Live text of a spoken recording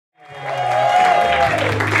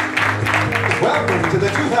to the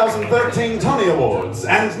 2013 Tony Awards.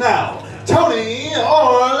 And now, Tony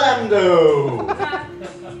Orlando.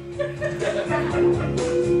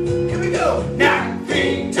 Here we go. Knock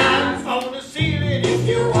 3 times on the ceiling if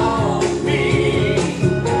you want me.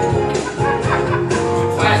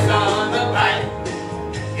 Twice on the pipe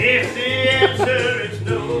if the answer is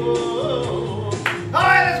no. All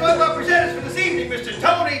right, let's welcome our presenters for this evening, Mr.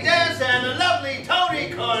 Tony Dance and the lovely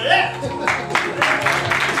Toni Collette.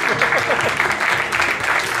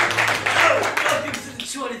 Welcome to the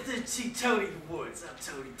 2013 Tony Awards. I'm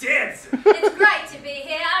Tony Dancer. It's great to be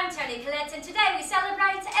here. I'm Toni Collette, and today we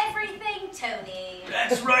celebrate everything Tony.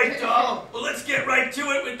 That's right, doll. Well, let's get right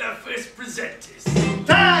to it with our first presenters.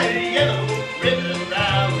 Tie a yellow ribbon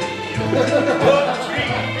around you. Poetry,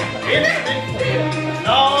 instrument,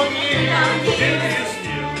 long years, do you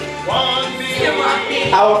still want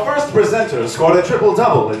me? Our first presenter scored a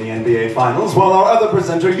triple-double in the NBA Finals, while our other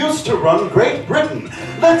presenter used to run Great Britain.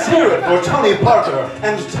 Let's hear it for Tony Parker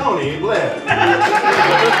and Tony Blair.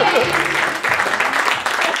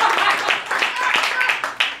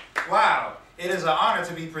 Wow, it is an honor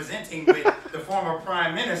to be presenting with the former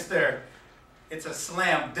Prime Minister. It's a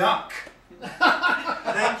slam dunk.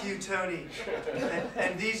 Thank you, Tony.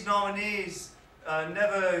 And these nominees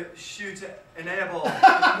never shoot an airball.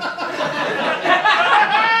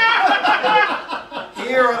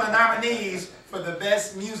 Here are the nominees for the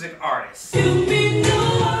Best Music Artist.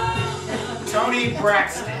 Tony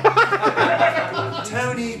Braxton.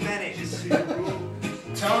 Tony Bennett.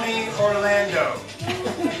 Tony Orlando.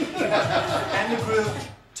 And the group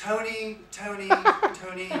Tony.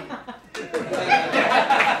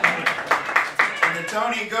 And the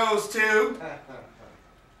Tony goes to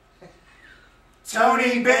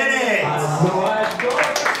Tony Bennett.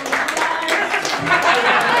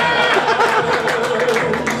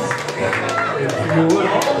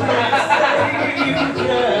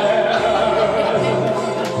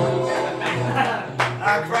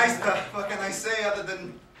 Christ, what can I say other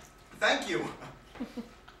than thank you?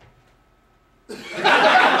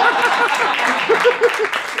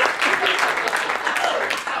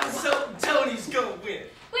 So Tony's gonna win.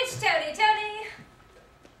 Which Tony? Tony?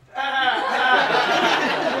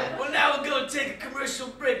 Well, now we're gonna take a commercial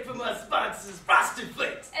break from our sponsors, Frosted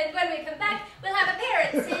Flakes. And when we come back, we'll have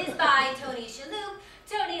appearances by Tony Shalhoub,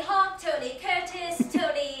 Tony Hawk, Tony Curtis,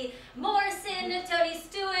 Tony Morrison, Tony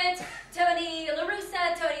Stewart, Tony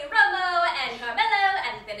LaRussa, Tony Romo, and Carmelo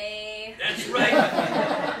Anthony. That's right.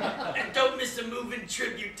 And don't miss a moving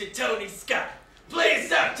tribute to Tony Scott. Play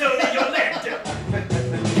us out, Tony Orlando.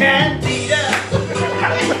 Candida, we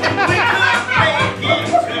could make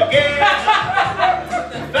it together.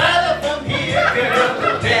 Further from here, girl,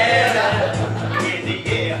 the better. In the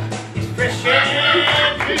air, it's fresh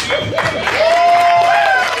and free.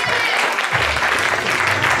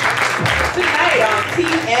 Tonight on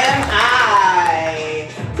TMI.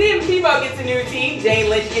 Tim Tebow gets a new team, Jane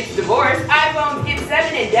Lynch gets divorced, iPhones get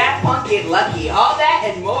 7, and Daft Punk get lucky. All that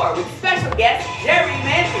and more with special guest Jerri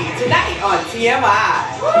Manthey tonight on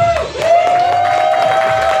TMI.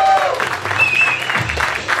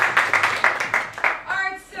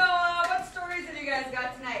 Alright, so what stories have you guys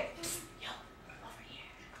got tonight? Yo, over here.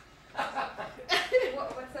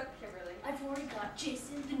 What's up, Kimberly? I've already got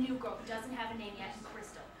Jason, the new girl who doesn't have a name yet, and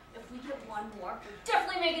Cristal. If we get one more, we're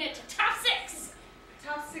definitely making it to top 6.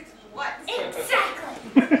 Top 6 what?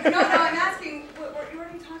 Exactly. No, I'm asking, what are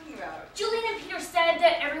you talking about? Julian and Peter said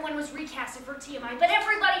that everyone was recasted for TMI, but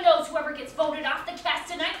everybody knows whoever gets voted off the cast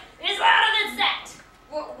tonight is out of the set.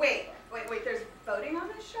 Well, wait, there's voting on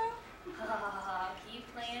this show? Keep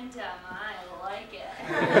playing dumb. I like it.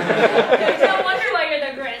 No wonder why you're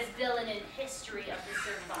the greatest villain in history of the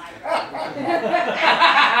Survivor.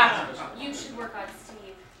 You should work on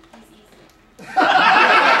Steve. He's easy.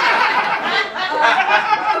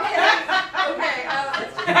 Okay,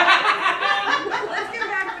 let's get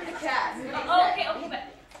back with the cast. Okay, but...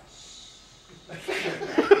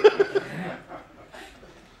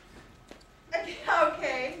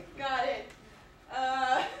 Okay, got it.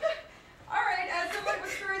 Alright, so what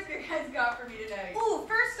stories have you guys got for me tonight? Ooh,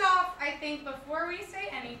 first off, I think before we say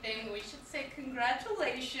anything, we should say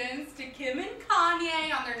congratulations to Kim and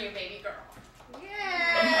Kanye on their new baby girl. Yay!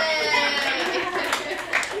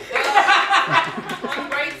 On the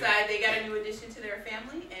bright side, they got a new addition to their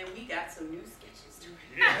family, and we got some new sketches to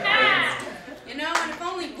write. You know, and if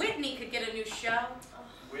only Whitney could get a new show.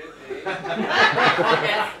 Whitney. That's not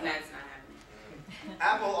happening.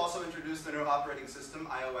 Apple also introduced a new operating system,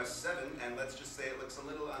 iOS 7, and let's just say it looks a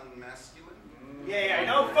little unmasculine. Yeah, I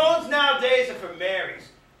know phones nowadays are for Marys.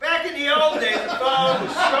 Back in the old days, the phone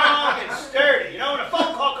was strong and sturdy. You know, when a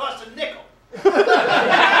phone call cost a nickel.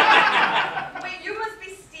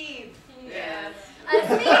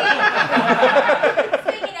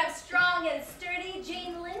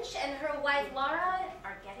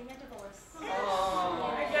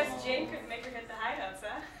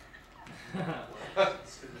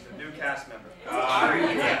 It's a new cast member.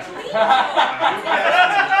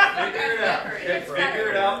 Figure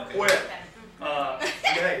it out quick.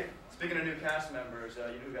 Hey, speaking of new cast members, you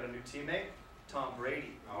know who got a new teammate? Tom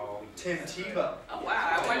Brady. Oh, Tim Tebow. Oh,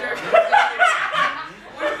 wow. I wonder if it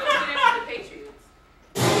was the Patriots.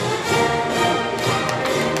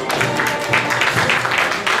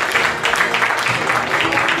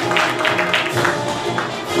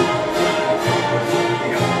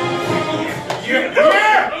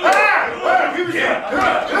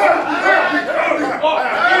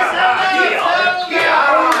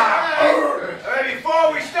 Before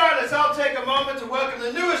we start, let's all take a moment to welcome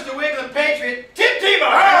the newest New England Patriot, Tim Tebow.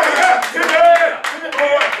 All right,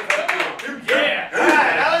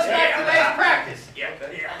 now let's back to today's practice. I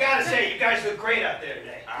gotta say, you guys look great out there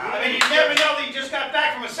today. I mean, you never know that you just got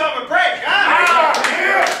back from a summer break, huh?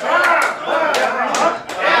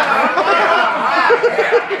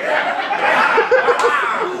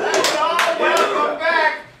 Welcome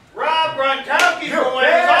back, Rob Gronkowski from when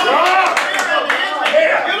he's on.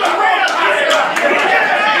 You look great out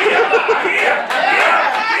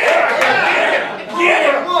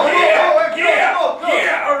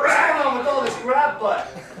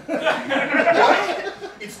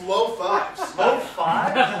It's low fives. Low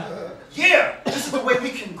fives? Yeah, this is the way we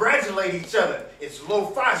congratulate each other. It's low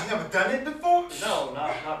fives. You never done it before? No,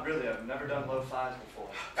 not really. I've never done low fives before.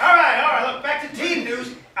 All right, look, back to team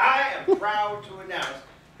news. I am proud to announce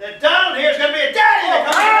that Donald here is going to be a daddy in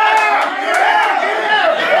the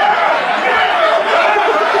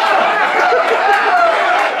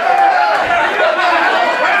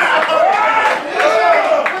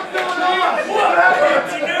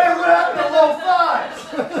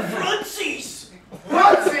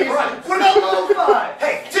What about low five?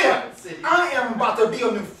 Hey, Tim, I am about to be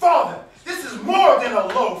a new father. This is more than a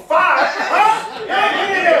low five, huh?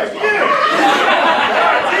 Yeah.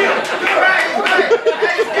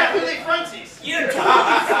 That is definitely Francis. You're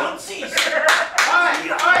totally Francis. All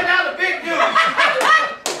right, now the big news.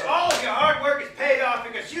 All of your hard work is paid off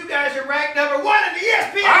because you guys are ranked #1 in the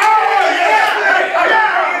ESPN.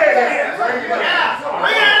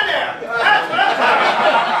 Bring it in there. That's what I'm talking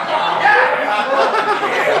about. What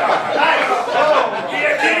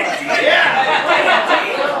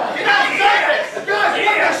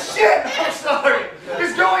the shit? I'm sorry.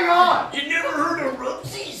 What's going on? You never heard of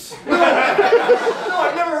Rubsies? No,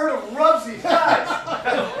 I've never heard of Rubsies. Guys,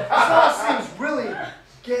 this all seems really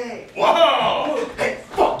gay. Whoa! Hey,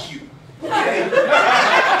 fuck you. There's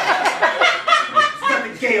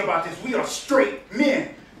nothing gay about this. We are straight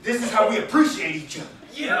men. This is how we appreciate each other.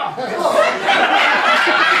 Yeah.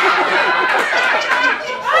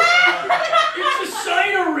 It's a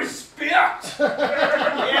sign of respect. Hold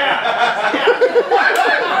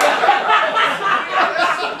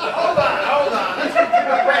on. Let's take a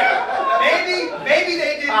break. Maybe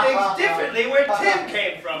they did things differently where Tim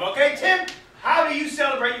came from. Okay, Tim, how do you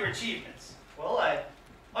celebrate your achievements? Well, I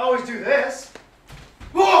always do this.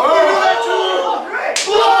 Whoa! You do that too? Great!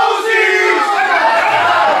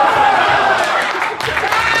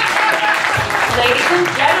 Ladies and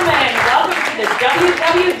gentlemen, welcome to the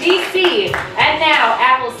WWDC. And now,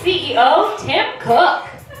 Apple CEO, Tim Cook.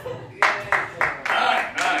 Hi,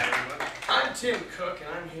 everyone. I'm Tim Cook, and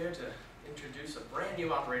I'm here to introduce a brand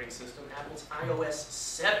new operating system, Apple's iOS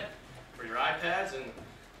 7, for your iPads and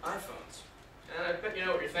iPhones. And I bet you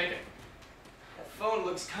know what you're thinking. That phone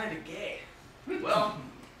looks kind of gay. Well,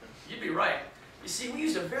 you'd be right. You see, we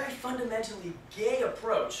use a very fundamentally gay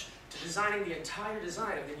approach to designing the entire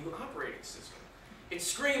design of the new operating system. It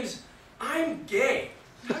screams, I'm gay.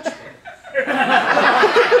 Touch me.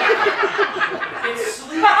 It's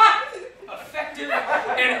sleek, effective,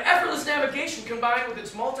 and effortless navigation combined with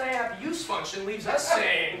its multi-app use function leaves us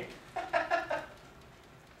saying,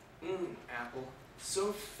 Apple,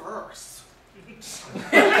 so first. In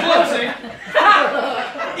closing,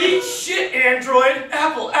 eat shit, Android,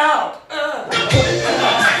 Apple out.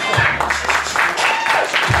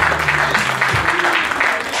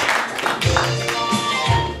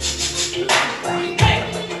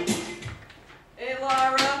 Hey,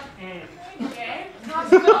 Laura. Hey,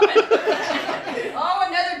 how's it going? Oh,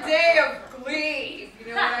 another day of glee, if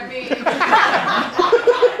you know what I mean.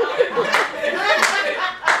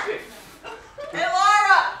 Hey,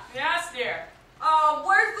 Laura. Yes, dear.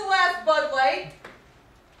 Where's the last Bud Light?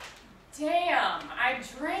 Damn, I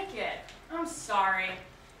drank it. I'm sorry.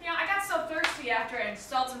 You know, I got so thirsty after I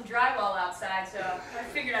installed some drywall outside, so I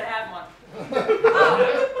figured I'd have one. Oh,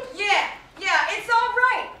 yeah, it's all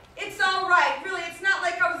right. It's all right. Really, it's not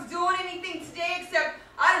like I was doing anything today except,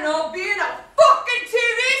 I don't know, being a fucking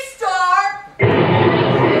TV star.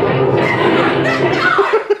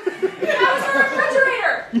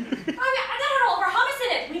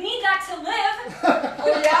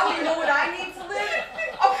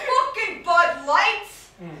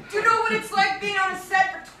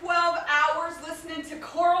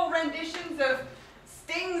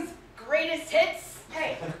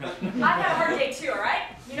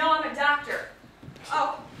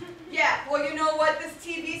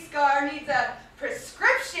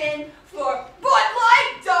 prescription for Bud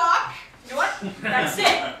Light, Doc. You know what? That's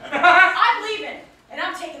it. I'm leaving, and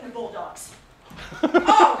I'm taking the Bulldogs.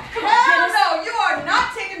 Oh, hell no, you are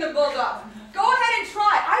not taking the Bulldogs. Go ahead and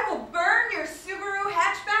try. I will burn your Subaru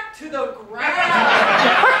hatchback to the ground.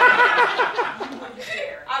 You wouldn't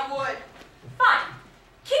care. I would. Fine.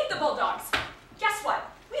 Keep the Bulldogs. Guess what?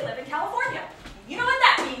 We live in California. You know what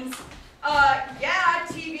that means. Yeah,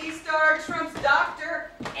 TV star Trump's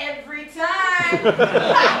doctor every time.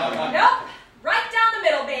 Nope. Right down the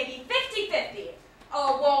middle, baby. 50-50.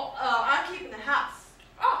 Oh, well, I'm keeping the house.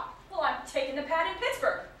 Oh, well, I'm taking the pad in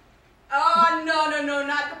Pittsburgh. Oh, no,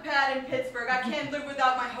 not the pad in Pittsburgh. I can't live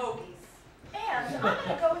without my hoagies. And I'm going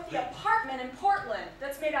to go with the apartment in Portland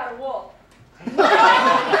that's made out of wool. No way!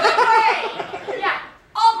 Yeah,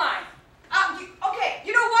 all mine. Okay,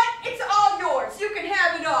 you know what? It's all yours. You can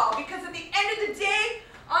have it all. Because at the end of the day,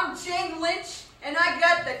 I'm Jane Lynch, and I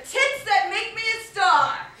got the tits that make me a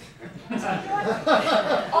star.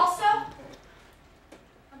 Also,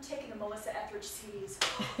 I'm taking the Melissa Etheridge CDs.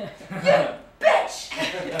 You bitch!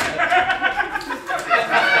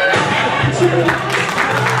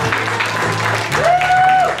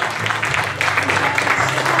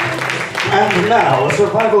 And now, a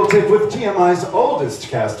survival tip with TMI's oldest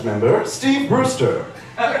cast member, Steve Brewster.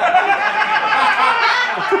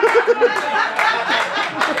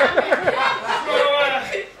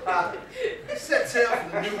 Set sail for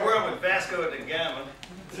the New World with Vasco da Gama.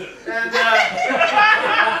 And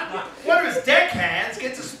one of his deckhands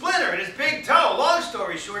gets a splinter in his big toe. Long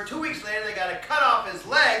story short, 2 weeks later they got to cut off his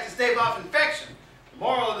leg to stave off infection.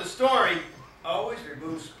 Moral of the story, always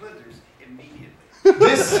remove splinters immediately.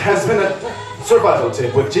 This has been a survival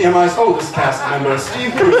tip with TMI's oldest cast member,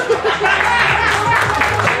 Steve Brewster.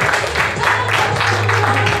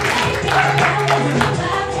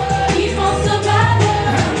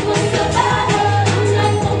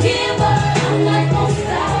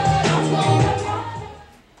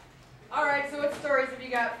 All right, so what stories have you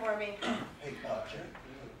got for me? Hey, Jerri.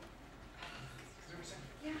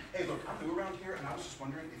 Yeah. Hey, look, I'm new around here, and I was just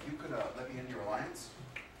wondering if you could let me into your alliance.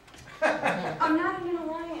 I'm not in an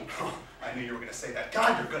alliance. I knew you were going to say that.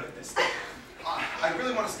 God, you're good at this. I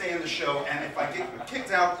really want to stay in the show, and if I get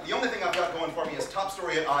kicked out, the only thing I've got going for me is top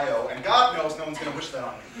story at I.O., and God knows no one's going to wish that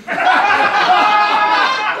on me. I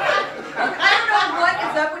don't know what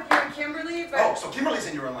is up with you and Kimberly, but... Oh, so Kimberly's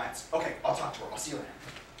in your alliance. Okay, I'll talk to her. I'll see you later.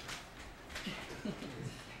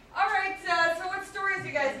 All right, so what stories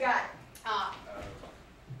you guys got?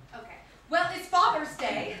 Okay. Well, it's Father's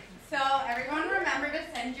Day, so everyone remember to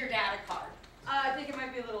send your dad a card. I think it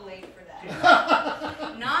might be a little late for that.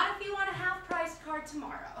 Not if you want a half-price card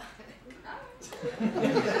tomorrow.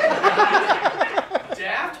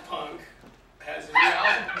 Daft Punk has a new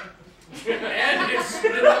album. And it's the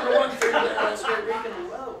 #1 thing straight week in a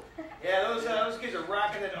row. Yeah, those kids are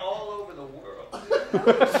rocking it all over the world.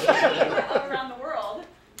 All around the world.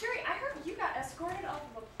 Jerri, I heard you got escorted off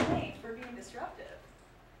of a plane for being disruptive.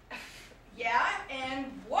 Yeah, and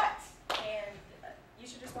what? And you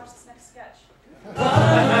should just watch this next sketch. What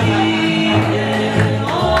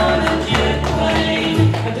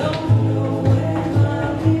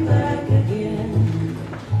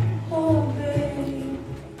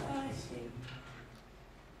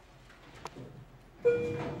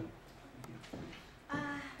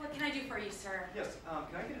can I do for you, sir? Yes,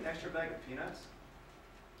 can I get an extra bag of peanuts?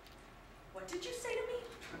 What did you say to me?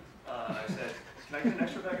 I said, can I get an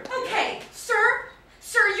extra bag of peanuts? Okay, sir,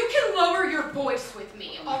 you can lower your voice with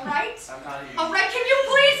me, all right? I'm not even... All right, can you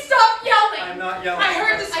please stop yelling? I'm not yelling. I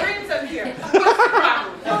heard the screams up here. What's the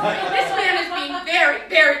problem? This man is being very,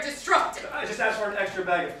 very disruptive. I just asked for an extra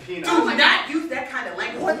bag of peanuts. Do not use that kind of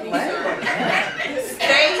language. What language?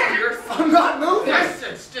 Stay your... I'm not moving.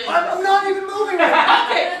 I'm not even moving right.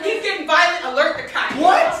 Okay, he's getting violent. Alert the cops.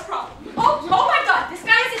 What? What's the problem? Oh my God, this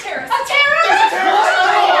guy is a terrorist. A terrorist?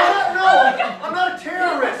 No, I'm not a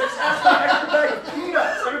terrorist. I just asked for an extra bag of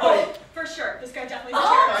peanuts. Everybody. Oh, for sure, this guy definitely is a I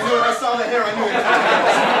terrorist. knew it. I saw the hair. I knew it.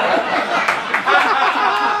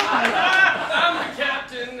 I'm the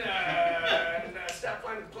captain, and stop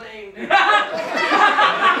flying the plane.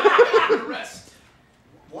 Arrest.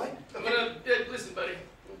 What? I'm gonna, listen, buddy,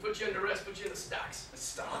 we'll put you under arrest, put you in the stocks. The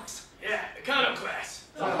stocks? Yeah, econo class.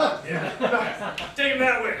 Yeah. Take him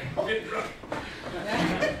that way. I'm getting drunk.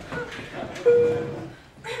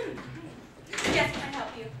 Yes, can I help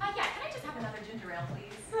you? Yeah, can I just have another ginger ale,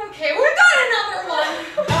 please? Okay, we got another one.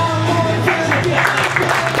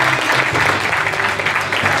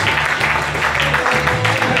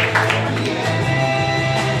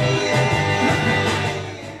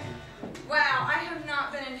 Wow, I have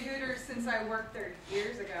not been in Hooters since I worked there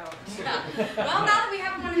years ago. Well, now that we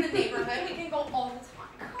have one in the neighborhood, we can go all the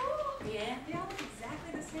time. Cool. Yeah, they all look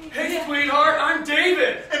exactly the same. Hey, sweetheart, I'm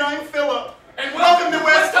David. And I'm Philip. And welcome to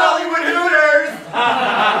West Hollywood Hooters!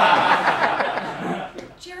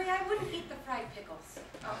 Jerry, I wouldn't eat the fried pickles.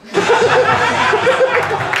 Oh.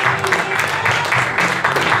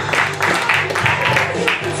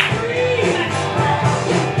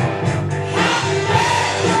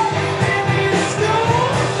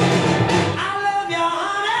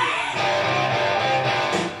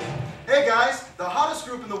 Hey guys, the hottest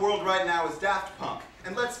group in the world right now is Daft Punk.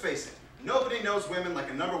 And let's face it, nobody knows women like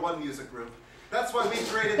a #1 music group. That's why we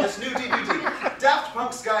created this new DVD, Daft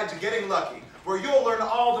Punk's Guide to Getting Lucky, where you'll learn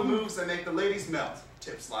all the moves that make the ladies melt.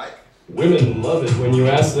 Tips like... Women love it when you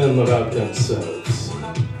ask them about themselves.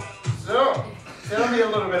 So, tell me a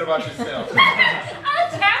little bit about yourself. Oh,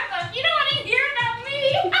 Daft Punk, you don't want to hear about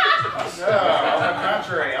me. No, on the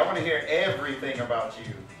contrary, I want to hear everything about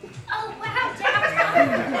you. Oh, wow, Daft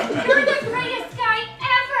Punk. You're the greatest guy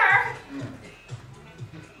ever.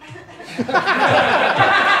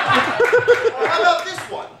 How about this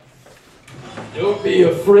one? Don't be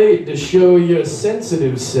afraid to show your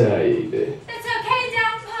sensitive side. It's okay,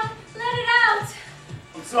 Daft Punk. Let it out.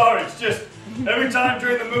 I'm sorry, it's just every time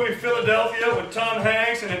during the movie Philadelphia with Tom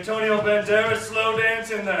Hanks and Antonio Banderas slow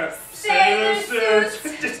dance in their sailor suits,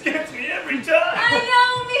 it just gets me every time. I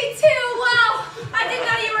know, me too. Wow. I didn't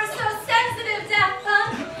know you were so sensitive, Daft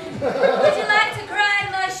Punk. Would you like to cry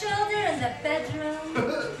on my shoulder in the bedroom?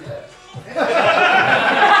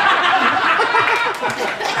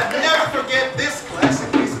 And never forget this classic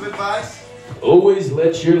piece of advice. Always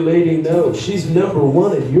let your lady know she's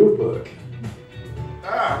 #1 in your book.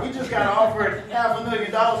 We just got offered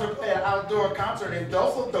 $500,000 to play an outdoor concert in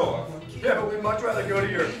Dusseldorf. Yeah, but we'd much rather go to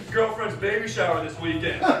your girlfriend's baby shower this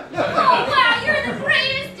weekend. Oh, wow, you're the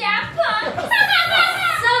greatest, Daft Punk.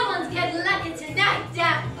 Someone's getting lucky tonight,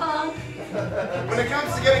 Daft Punk. When it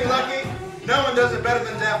comes to getting lucky, no one does it better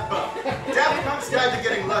than Daft Punk. Daft Punk's Guide to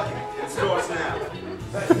Getting Lucky. In stores now.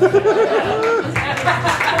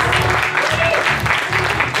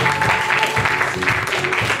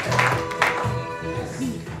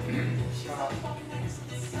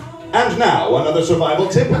 And now, another survival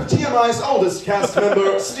tip with TMI's oldest cast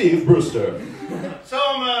member, Steve Brewster. So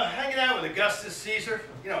I'm hanging out with Augustus Caesar,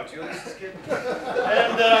 you know, Julius' kid,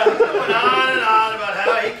 and going on about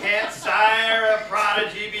how he can't sire a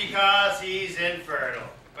prodigy because he's infertile.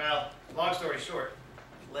 Well, long story short,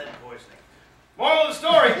 lead poisoning. Moral of the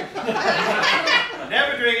story,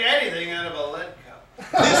 never drink anything out of a lead cup.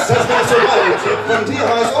 This has been a survival tip from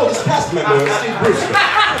TMI's oldest cast member, Steve Brewster.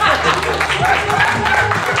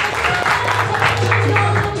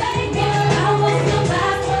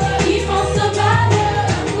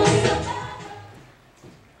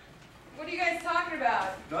 What are you guys talking about?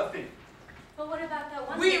 Nothing. But what about that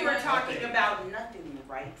one? We were talking about nothing,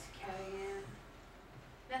 right, Carrie-Ann?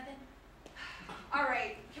 Nothing. All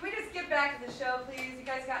right, can we just get back to the show, please? You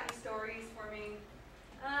guys got any stories for me?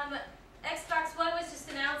 Xbox One was just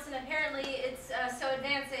announced, and apparently it's so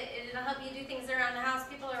advanced it'll help you do things around the house.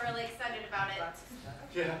 People are really excited about it.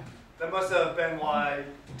 Yeah, that must have been why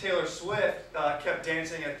Taylor Swift kept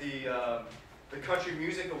dancing at the Country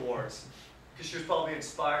Music Awards, because she was probably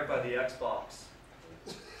inspired by the Xbox.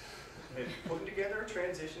 I mean, putting together a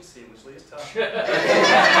transition seamlessly is tough.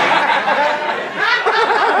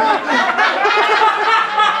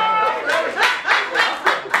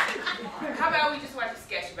 How about we just watch a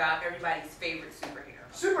sketch about everybody's favorite superhero?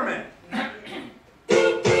 Superman.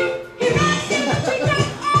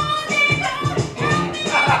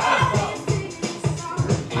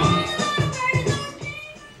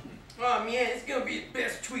 Oh man, it's gonna be the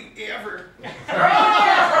best tweet ever. I'm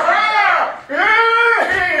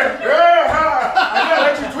gonna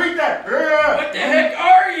let you tweet that. What the heck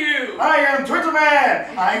are you? I am Twitter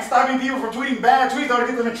Man. I ain't stopping people from tweeting bad tweets or to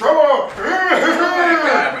get them in trouble. Oh my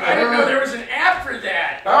God, I didn't know there was an app for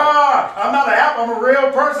that. I'm not an app, I'm a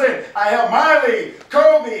real person. I help Miley,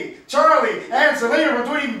 Kobe, Charlie, and Selena from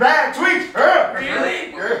tweeting bad tweets.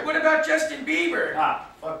 Really? What about Justin Bieber?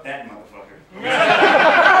 Fuck that motherfucker.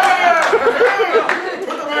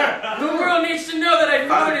 The world needs to know that I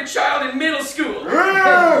fathered a child in middle school.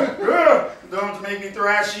 Don't make me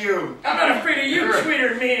thrash you. I'm not afraid of you,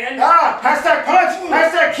 Twitter man. Hashtag punch,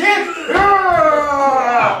 hashtag kick.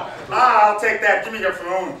 I'll take that. Give me your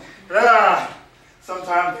phone.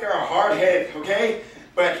 Sometimes they're hard-headed, okay?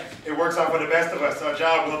 But it works out for the best of us. So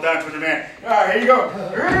job well done, Twitter man. Here you go.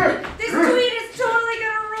 This tweet is totally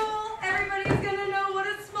gonna roll. Everybody's gonna know what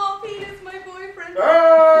a small penis my boyfriend.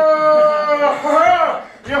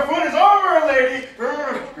 Your foot is over, lady.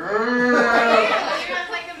 You're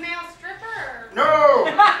like a male stripper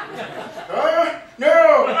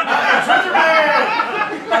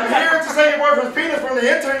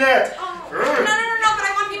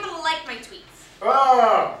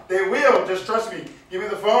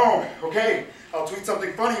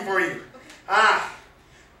funny for you.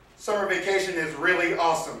 Summer vacation is really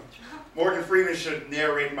awesome. Morgan Freeman should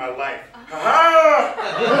narrate my life. Ha-ha!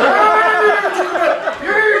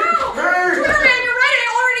 Twitterman, you're right. I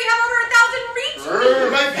already have over 1,000 retweets.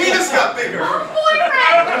 My penis got bigger.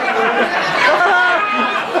 Boyfriend!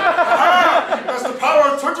 That's the power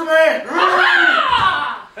of Twitterman.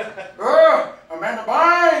 Amanda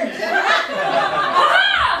Bynes.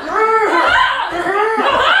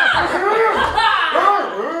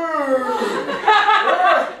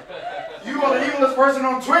 You are the evilest person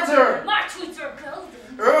on Twitter. My tweets are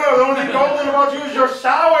golden. The only thing golden about you is your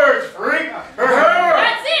showers, freak.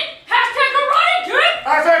 That's it. Hashtag erotic, kid.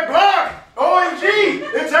 Hashtag block. OMG.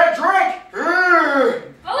 It's that drink.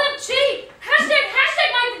 OMG. Hashtag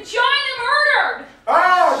my vagina murdered.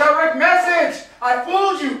 Direct message. I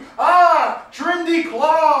fooled you. Trendy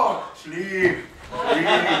claw. Sleep.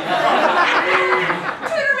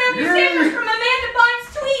 Twitterman, you saved us from Amanda Bynes'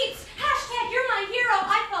 tweets. Hashtag, you're my hero. I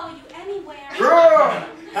follow you anywhere.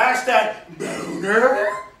 Hashtag boner.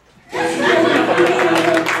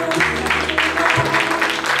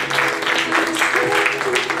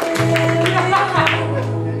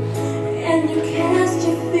 And you cast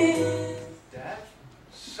your fear. Dad?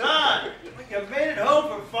 Son, you made it home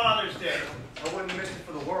for Father's Day. I wouldn't have missed it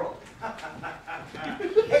for the world.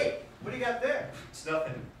 Hey, what do you got there? It's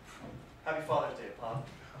nothing. Happy Father's Day, Pop.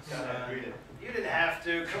 Read it. You didn't have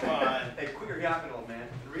to. Come on. Hey, quit your yapping, old man,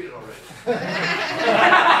 and read it already.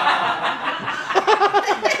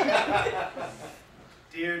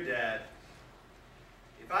 Dear Dad,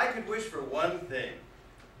 if I could wish for one thing,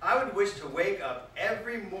 I would wish to wake up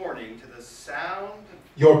every morning to the sound of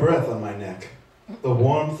Your breath on my neck, the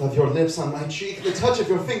warmth of your lips on my cheek, the touch of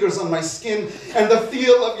your fingers on my skin, and the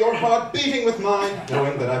feel of your heart beating with mine,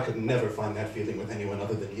 knowing that I could never find that feeling with anyone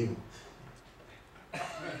other than you.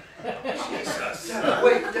 Jesus. Dad,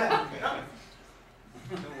 wait, Dad.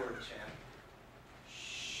 No word, champ.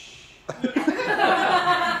 I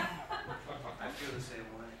feel the same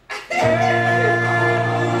way.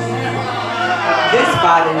 This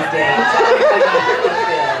Father's Day,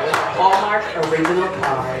 with a Hallmark original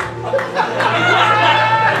card.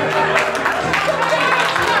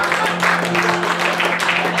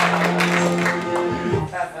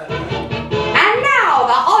 And now,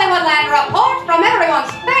 the Hollywoodland report from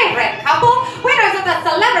everyone's favorite couple, winners of the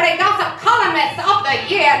Celebrity Gossip Columnist of the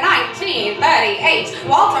year 1938,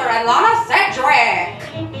 Walter and Lana Sedgwick.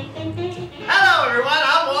 Hello, everyone.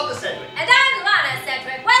 I'm Walter Sedgwick. And I'm Lana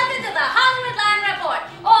Sedgwick. Welcome to the Hollywoodland Report.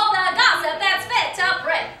 All the gossip that's fit to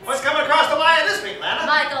print. What's coming across the wire this week, Lana?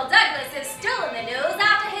 Michael Douglas is still in the news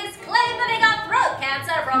after his claim that he got throat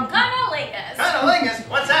cancer from cunnilingus. Cunnilingus?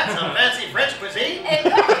 What's that? Some fancy French cuisine? It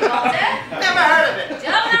could be, Walter. Never heard of it.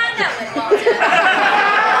 Don't I know it, Walter?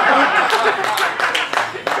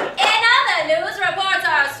 In other news, reports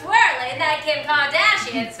are swirling that Kim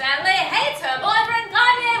Kardashian's family hates her boyfriend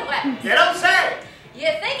Kanye West. You don't say.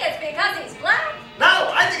 You think it's because he's black?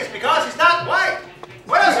 No, I think it's because he's not white.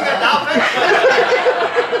 What else you got, Dolphin?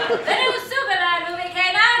 The new Superman movie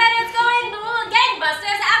came out and it's going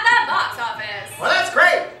gangbusters at the box office. Well, that's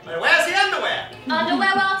great. But where's the underwear?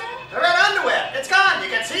 Underwear, Walter? The red underwear. It's gone. You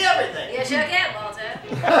can see everything. You sure can, Walter.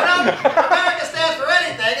 You know, America stands for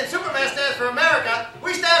anything, and Superman stands for America.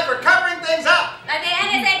 We stand for covering things up. Like the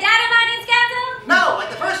NSA dynamiting scandal? No, like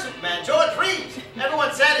the first Superman, George Reeves.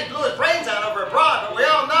 Everyone said he blew his brains out over a broad, but we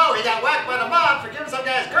all know he got whacked by the mob for giving some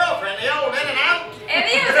guy's girlfriend the old in and out. If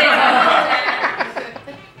you say so,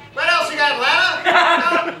 Walter. What else you got,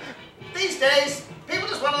 Lana? These days, people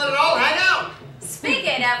just want to let it all hang out.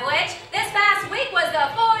 Speaking of which, this past week was the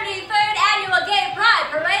 43rd annual Gay Pride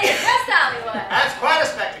Parade in West Hollywood. That's quite a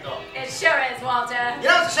spectacle. It sure is, Walter. You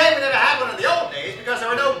know, it's a shame we never had one in the old days because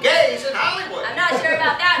there were no gays in Hollywood. I'm not sure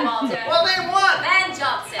about that, Walter. Well, name one. Van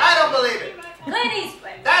Johnson. I don't believe it. Clint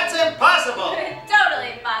Eastwood. That's impossible.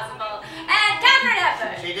 Totally impossible. And Katharine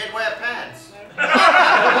Hepburn. She did wear pants. We're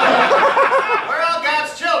all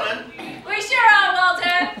God's children. We sure are,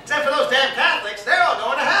 Walter. Except for those damn Catholics. They're all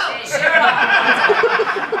going to hell. They sure are.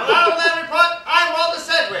 Well, on that report, I'm Walter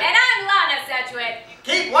Sedgwick. And I'm Lana Sedgwick.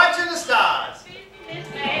 Keep watching the stars.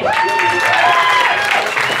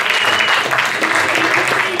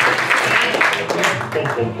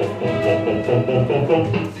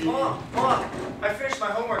 Mom, I finished my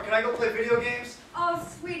homework. Can I go play video games? Oh,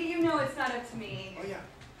 sweetie, you know it's not up to me. Oh, yeah.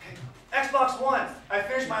 Hey, Xbox One, I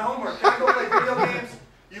finished my homework. Can I go play video games?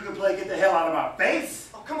 You can play Get the Hell Out of My Face.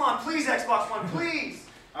 Oh, come on, please, Xbox One, please.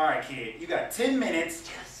 All right, kid, you got 10 minutes,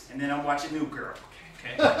 and then I'm watching New Girl.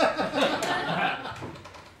 Okay.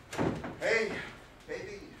 Hey,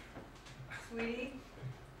 baby. Sweetie?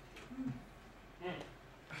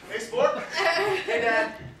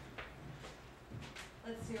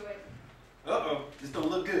 This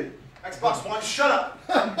don't look good. Xbox One, shut up!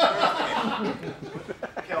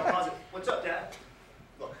 Okay, I'll pause it. What's up, Dad?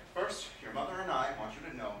 Look, first, your mother and I want you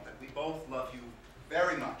to know that we both love you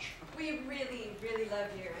very much. We really, really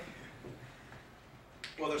love you.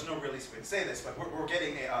 Well, there's no really way to say this, but we're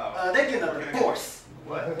getting a... They're getting a divorce.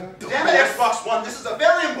 What? Damn it, Xbox One, this is a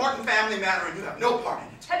very important family matter and you have no part in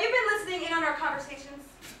it. Have you been listening in on our conversations?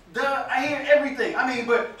 Duh, I hear everything. I mean,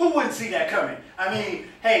 but who wouldn't see that coming? I mean,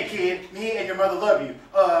 hey kid, me and your mother love you.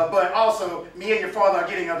 But also, me and your father are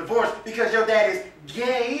getting a divorce because your dad is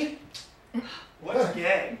gay. What's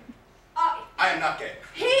gay? I am not gay.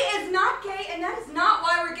 He is not gay, and that is not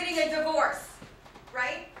why we're getting a divorce.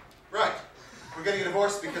 Right? Right. We're getting a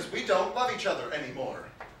divorce because we don't love each other anymore.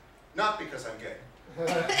 Not because I'm gay.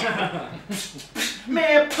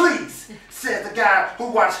 Man, please, says the guy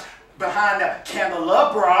who watched Behind the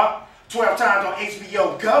Candelabra 12 times on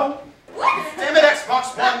HBO Go. What? Damn it,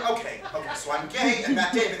 Xbox One. Okay, so I'm gay and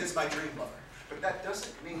Matt Damon is my dream lover. But that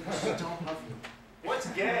doesn't mean we don't love you. What's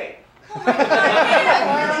gay? Oh my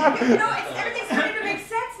God, everything's starting to make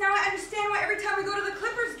sense now. I understand why every time we go to the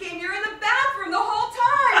Clippers game, you're in the bathroom the whole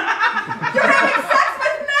time. You're having sex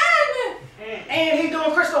with men. And he's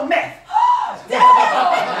doing crystal meth.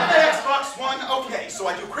 Xbox One, okay, so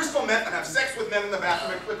I do crystal meth and have sex with men in the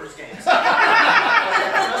bathroom at Clippers games.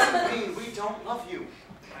 That doesn't mean we don't love you.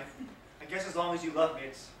 I guess as long as you love me,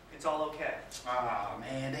 it's all okay. Ah,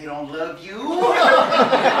 man, they don't love you. Okay,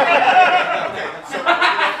 so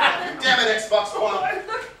damn it, Xbox One.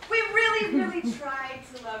 Look, we really, really tried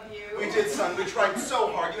to love you. We did, son. We tried so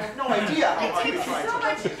hard. You have no idea how hard we tried. It takes so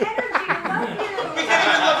much energy to love you. We can't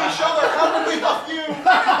even love each other. How would we love you?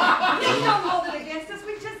 Please don't hold it against us.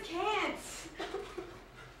 We just can't.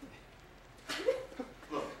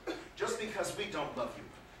 Look, just because we don't love you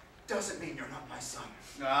doesn't mean you're not my son.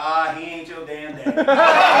 Ah, he ain't your damn dad.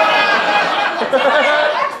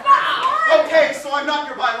 Okay, so I'm not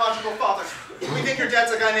your biological father. We think your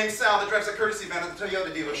dad's a guy named Sal that drives a courtesy van at the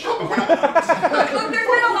Toyota dealership, but we're not. Look, there's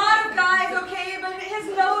been a lot of guys, okay, but his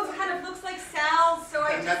nose kind of looks like Sal's, so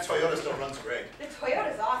And that Toyota still runs great. The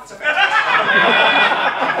Toyota's awesome.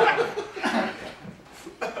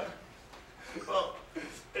 Well,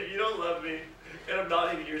 if you don't love me, and I'm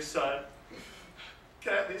not even your son,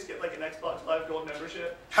 can I at least get like an Xbox Live Gold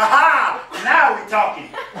membership? Ha-ha! Now we talking.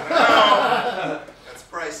 No, that's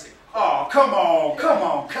pricey. Oh, come on,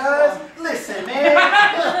 cuz. Listen, man.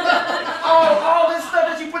 all this stuff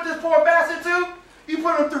that you put this poor bastard to, you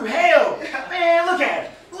put him through hell. Man, look at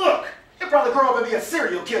it. Look, he'll probably grow up and be a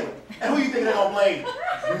serial killer. And who you think they're gonna blame?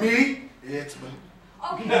 Me? It's me.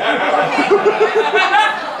 Okay.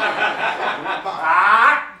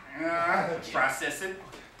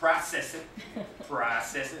 Processing.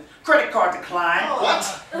 Credit card decline.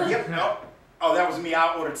 What? Yep, no. Oh, that was me.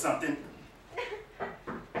 I ordered something.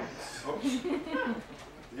 Oops.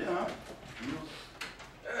 Yeah.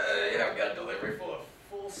 Yeah, I've got a delivery for a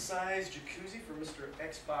full-size jacuzzi for Mr.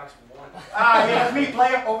 Xbox One. Ah, yeah, that's me,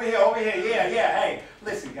 player. Over here. Yeah. Hey,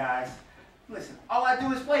 listen, guys. Listen, all I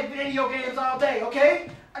do is play video games all day, okay?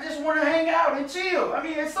 I just want to hang out and chill. I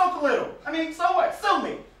mean, and soak a little. I mean, so what? Sue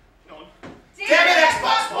me. Damn it,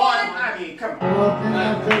 Xbox One! I mean, come on. Open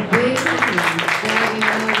up the big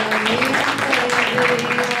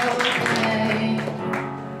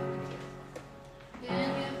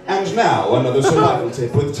And now, another survival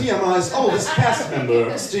tip with TMI's oldest cast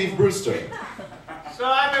member, Steve Brewster. So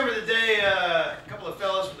I remember the day a couple of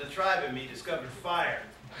fellows from the tribe and me discovered fire.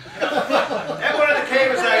 Everyone in the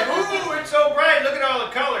cave was like, ooh, it's so bright, look at all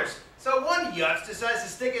the colors. So one yutz decides to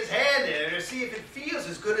stick his hand in it to see if it feels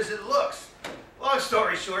as good as it looks. Long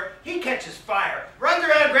story short, he catches fire, runs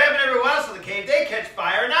around grabbing everyone else in the cave, they catch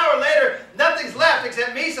fire, an hour later, nothing's left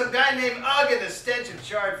except me, some guy named Ugg, and the stench of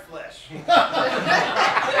charred flesh.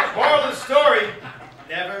 Moral of the story,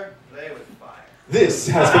 never play with fire. This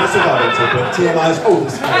has been a survival tip with TMI's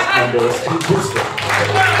oldest cast member, Steve Brewster.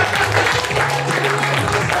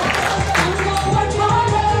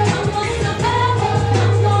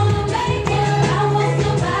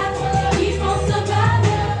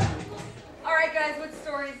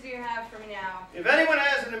 If anyone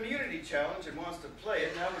has an immunity challenge and wants to play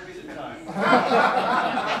it, now would be the time.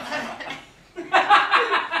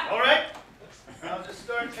 All right, I'll just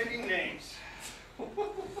start taking names. The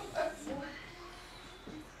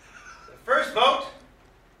first vote,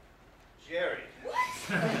 Jerry.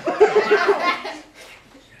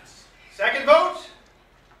 Second vote,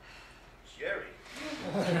 Jerry.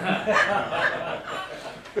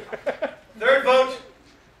 Third vote,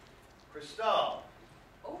 Cristal.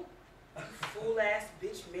 Fool-ass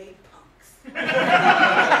bitch-made punks.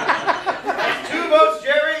 That's 2 votes,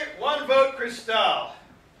 Jerry. 1 vote, Cristal.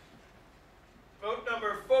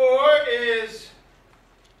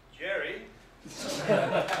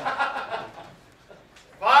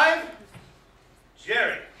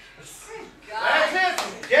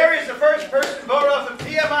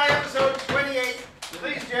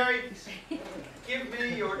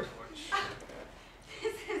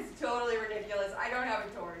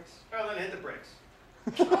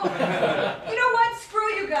 You know what? Screw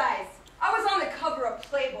you guys. I was on the cover of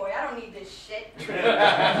Playboy. I don't need this shit.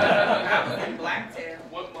 I was in Blacktail.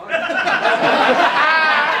 What month?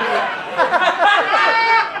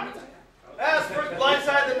 That's the first blind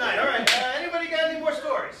side of the night. All right, anybody got any more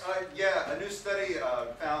stories? Yeah, a new study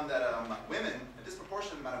found that women, a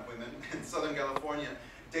disproportionate amount of women in Southern California,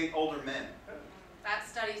 date older men. That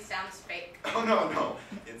study sounds fake. Oh, no.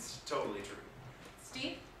 It's totally true.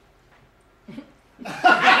 Steve? It's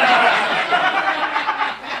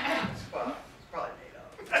probably made up.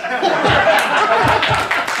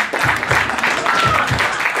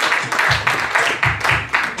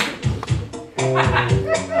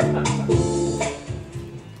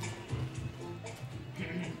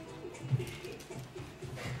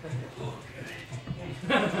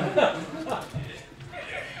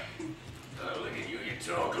 Look at you, you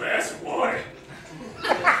tall glass of water.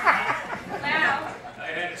 Wow. I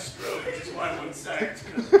had a stroke. I just wanted one side.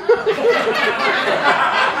 Let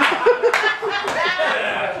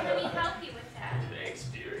me help you with that. Thanks,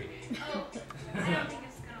 dearie. Oh, I don't think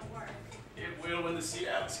it's gonna work. It will when the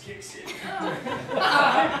Cialis kicks in.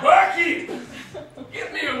 Oh. Barkeep!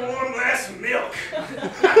 Give me a warm glass of milk.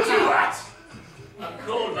 Not too hot. I'm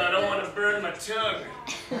cold, but I don't want to burn my tongue.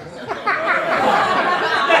 You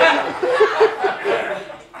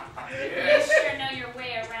sure know your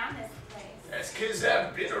way around this place. That's because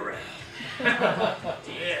I've been around.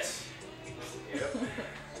 Yes. Yep.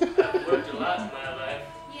 I've worked a lot in my life.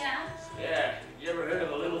 Yeah? Yeah. You ever heard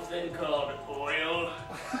of a little thing called oil?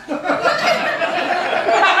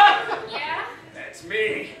 Yeah? That's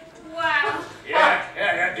me. Wow.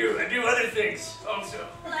 Yeah, I do other things also.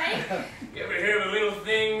 Like? You ever hear of a little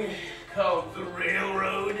thing called the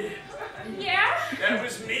railroad? Yeah? That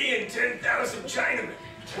was me and 10,000 Chinamen.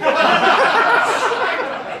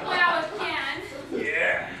 Wow, again.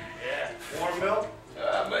 Yeah. Warm milk?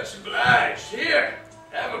 Much obliged. Here,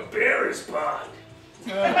 have a bearer's bond.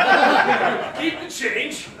 Keep the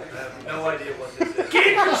change. I have no idea what this is.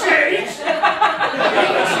 Keep the change.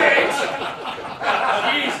 Keep the change.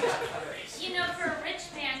 Jesus Christ. You know, for a rich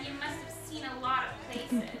man, you must have seen a lot of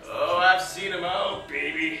places. Oh, I've seen them all,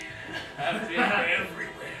 baby. I've been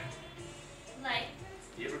everywhere. Like?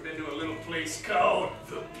 You ever been to a little place called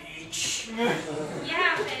the beach?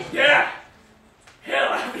 Yeah, but... Yeah. Hell,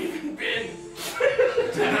 I've even been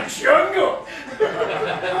to the jungle.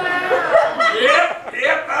 Wow.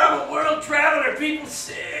 Yep, I'm a world traveler. People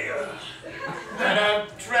say that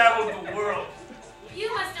I've traveled the world.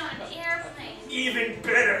 You must own an airplane. Even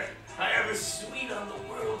better, I have a suite on the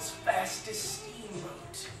world's fastest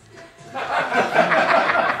steamboat.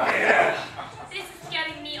 Yeah. This is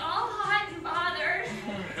getting me all hot and bothered.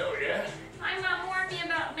 Oh, yeah? I'm not warning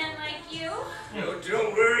about men like you. No,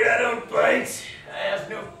 don't worry, I don't bite. I have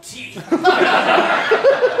no teeth. What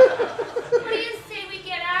do you say we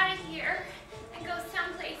get out of here and go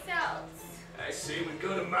someplace else? I say we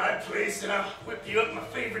go to my place and I'll whip you up my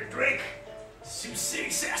favorite drink, Sioux City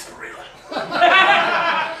sarsaparilla.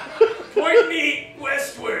 Point me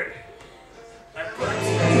westward. I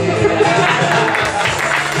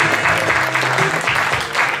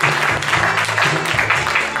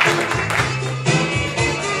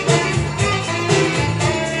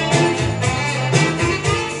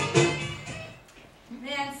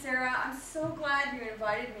Man, Sarah, I'm so glad you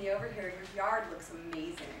invited me over here. Your yard looks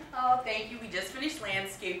amazing. Oh, thank you. We just finished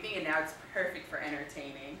landscaping and now it's perfect for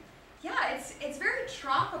entertaining. Yeah, it's very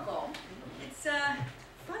tropical. It's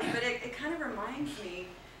funny, but it kind of reminds me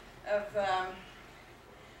of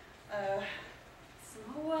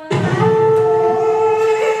Samoa.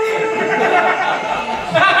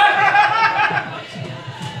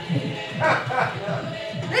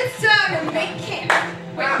 It's time to make camp.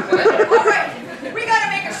 All right, we gotta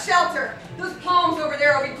make a shelter. Those palms over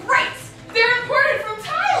there will be great. They're imported from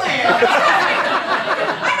Thailand.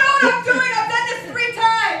 I know what I'm doing. I've done this 3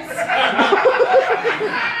 times.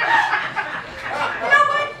 You know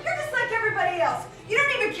what? You're just like everybody else. You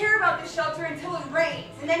don't even care about this shelter until it rains.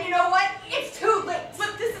 And then you know what? It's too late.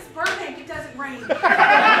 But this is Burbank. It doesn't rain. Okay,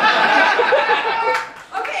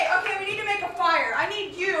 we need to make a fire. I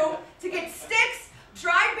need you to get sticks,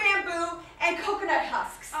 dried bamboo, and coconut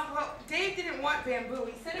husks. Well, Dave didn't want bamboo.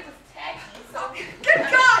 He said it was tacky. So... Good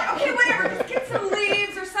God! Okay, whatever. Just get some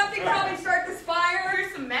leaves or something. Probably start this fire.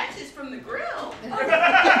 Here's some matches from the grill. No,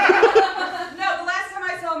 the last time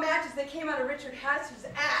I saw matches, they came out of Richard Hatz's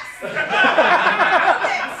ass.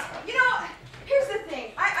 Okay, you know, here's the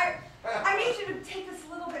thing. I need you to take this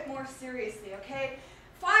a little bit more seriously, okay?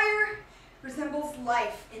 Fire resembles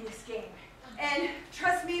life in this game. And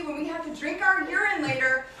trust me, when we have to drink our urine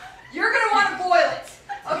later, you're gonna want to boil it,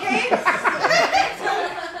 okay? So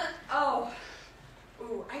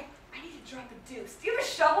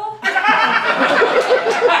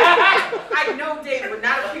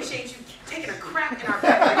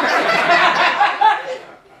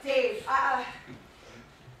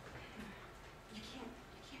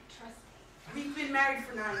been married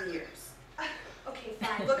for 9 years. Okay,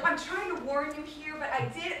 fine. Look, I'm trying to warn you here, but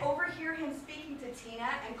I did overhear him speaking to Tina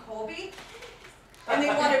and Colby, and they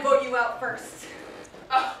want to vote you out first.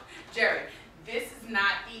 Oh, Jerry, this is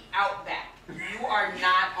not the Outback. You are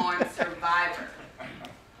not on Survivor.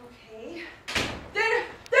 Okay. Then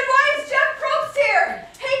why is Jeff Probst here?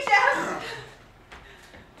 Hey, Jeff!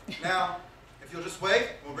 Now, if you'll just wait,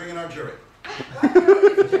 we'll bring in our jury.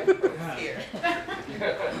 Here.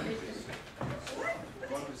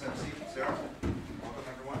 Go on, please have a seat. Sarah, welcome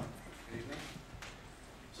everyone. Good evening.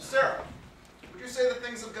 So Sarah, would you say that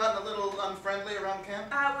things have gotten a little unfriendly around camp?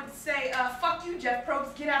 I would say, fuck you, Jeff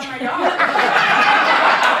Probst, get out of my yard.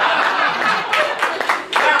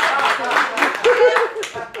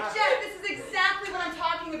 Jeff, this is exactly what I'm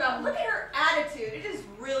talking about. Look at her attitude. It is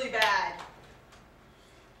really bad.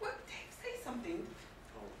 What? Dave, say something.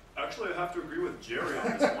 Actually, I have to agree with Jerry on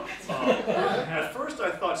this one. At first,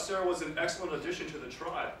 I thought Sarah was an excellent addition to the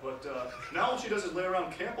tribe, but now all she does is lay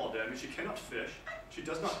around camp all day. I mean, she cannot fish. She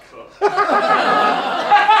does not cook. Yeah,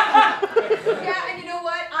 and you know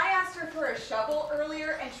what? I asked her for a shovel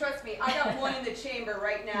earlier, and trust me, I got one in the chamber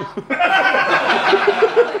right now.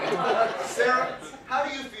 Sarah, how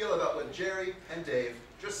do you feel about what Jerry and Dave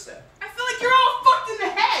just said? I feel like you're all fucked in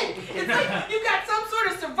the head. It's like you got some sort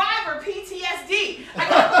of survivor PTSD. I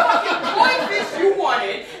got the fucking koi fish you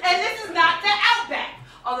wanted, and this is not the Outback.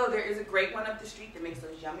 Although there is a great one up the street that makes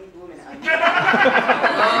those yummy blooming onions. Oh,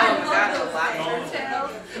 that's a lot.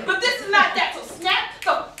 But this is not that, so snap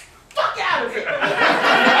the fuck out of it. Get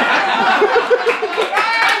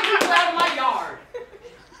out of my yard.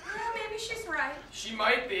 Well, maybe she's right. She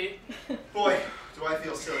might be. Boy, do I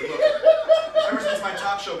feel silly. Look, ever since my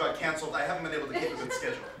talk show got canceled, I haven't been able to keep a good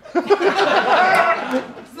schedule.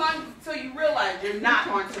 So you realize you're not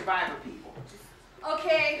on Survivor, people.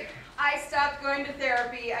 Okay, I stopped going to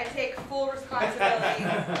therapy. I take full responsibility.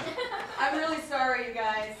 I'm really sorry, you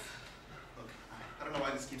guys. Look, I don't know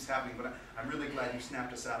why this keeps happening, but I'm really glad you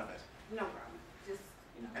snapped us out of it. No problem. Just,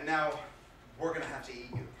 you know. And now, we're gonna have to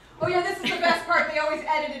eat you. Oh yeah, this is the best part. They always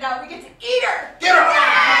edit it out. We get to eat her! Get her!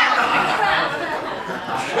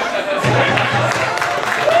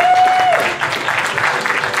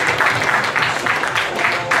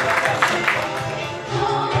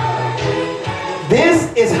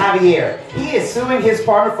 This is Javier. He is suing his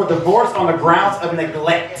partner for divorce on the grounds of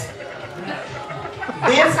neglect.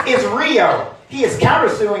 This is Rio. He is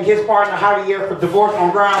countersuing his partner Javier for divorce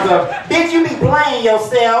on grounds of, bitch, you be playing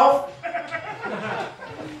yourself.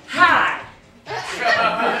 Hi.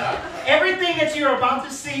 Everything that you're about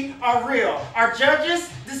to see are real. Our judge's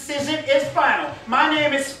decision is final. My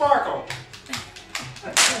name is Sparkle.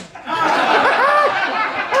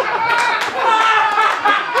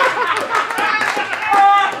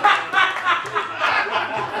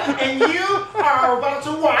 And you are about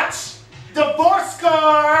to watch Divorce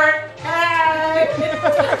Court. Hey!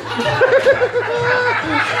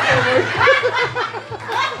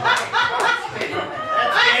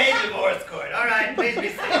 That's gay divorce court. All right, please be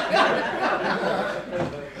seated.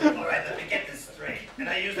 All right, let me get this straight. And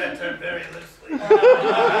I use that term very loosely.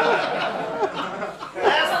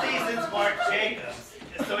 Last season's Mark Jacobs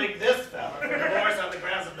is suing this fella for divorce on the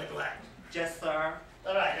grounds of neglect. Yes, sir.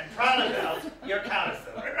 All right, and Proudabelt, you're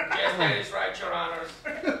countersuing. Yes, that is right, Your Honors.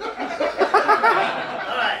 All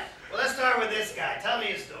right, well, let's start with this guy. Tell me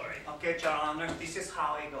your story. Okay, Your Honor, this is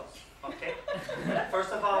how it goes. Okay?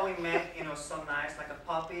 First of all, we met, so nice, like a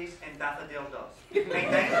puppies and daffodils. And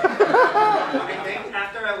then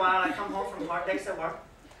after a while, I come home from hard days at work,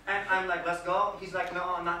 and I'm like, let's go. He's like,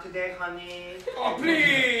 no, not today, honey. Oh,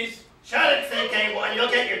 please. Shut it, CK1. You'll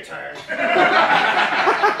get your turn. Go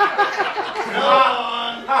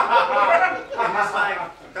on. And it's like,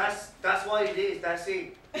 that's what it is. That's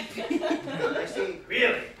it. That's it.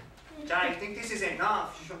 Really? I think this is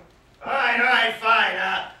enough. All right, fine.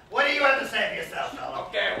 What do you have to say for yourself, fella?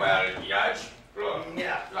 Okay, well, Judge, look,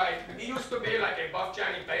 Yeah. like, he used to be like a buff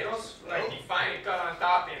Johnny Payros, like he finally cut on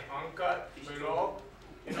top and uncut below.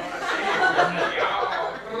 You know what I'm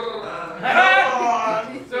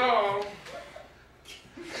saying? So,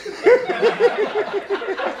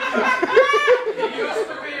 he used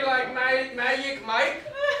to be like Magic Mike,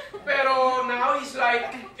 pero now he's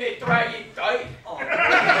like a tragic guy.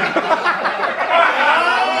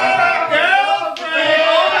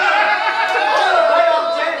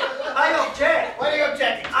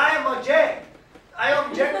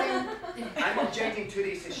 I'm objecting to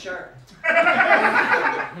this shirt.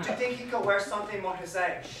 Do you think he could wear something more his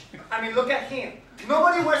age? I mean, look at him.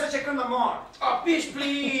 Nobody wears such a crème de mort. Oh, bitch,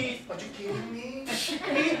 please. Are you kidding me?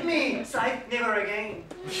 Hit me. Psych, never again.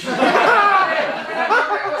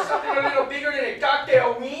 I was something a little bigger than a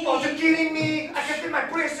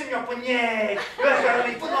Yeah,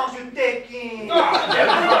 Charlie, put on your taking. All right.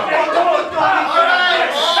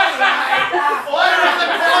 Order in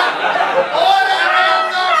the court. Order in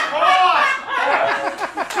the court.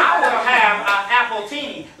 I will have apple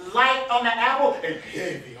teeny, light on the apple and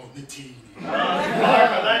heavy on the teeny.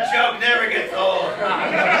 Barra, that joke never gets old.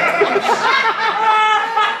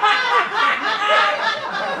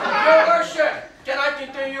 Your Worship, can I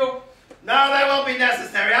continue? No, that won't be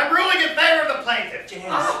necessary. I'm ruling in favor of the plaintiff.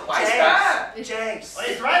 Why's that? James. Well,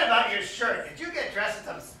 he's right about your shirt. Did you get dressed in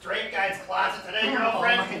some straight guy's closet today,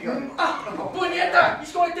 girlfriend? Puñeta,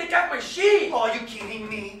 he's going to take out my sheet. Oh, you kidding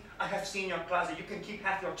me? I have seen your closet. You can keep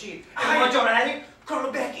half your cheek. And once you're at it,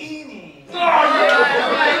 crawl back in it. Get out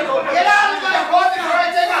of my court before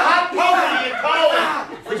I take a hot poke to your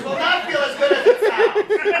colon, which will not feel as good as it sounds.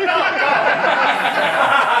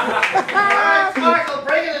 All right, Sparkle,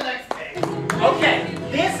 bring in the next case. Okay,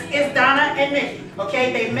 this is Donna and Mickey.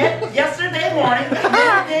 Okay, they met yesterday morning,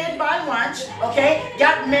 then did by lunch, okay,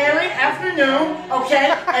 got married afternoon,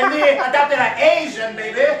 okay, and then adopted an Asian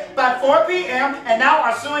baby by 4 p.m. and now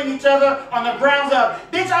are suing each other on the grounds of,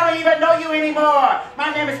 bitch, I don't even know you anymore.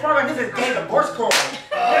 My name is Sparkle and this is gay divorce court.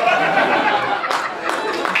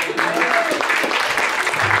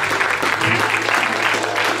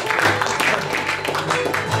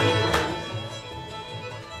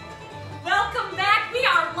 Welcome back. We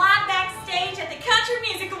are live backstage at the Country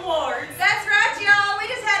Music Awards. That's right, y'all. We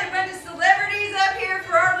just had a bunch of celebrities up here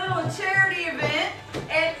for our little charity event.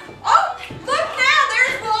 And, oh, look now,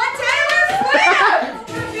 there's one, Taylor Swift!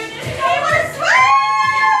 Taylor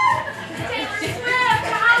Swift! Taylor Swift,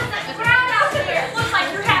 how does that crowd out here? Looks like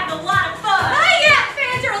you're having a lot of fun. Oh yeah,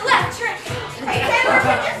 fans are electric. Hey, Taylor,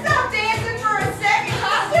 can you stop dancing for a second?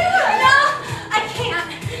 No, I can't.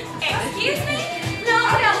 Excuse me?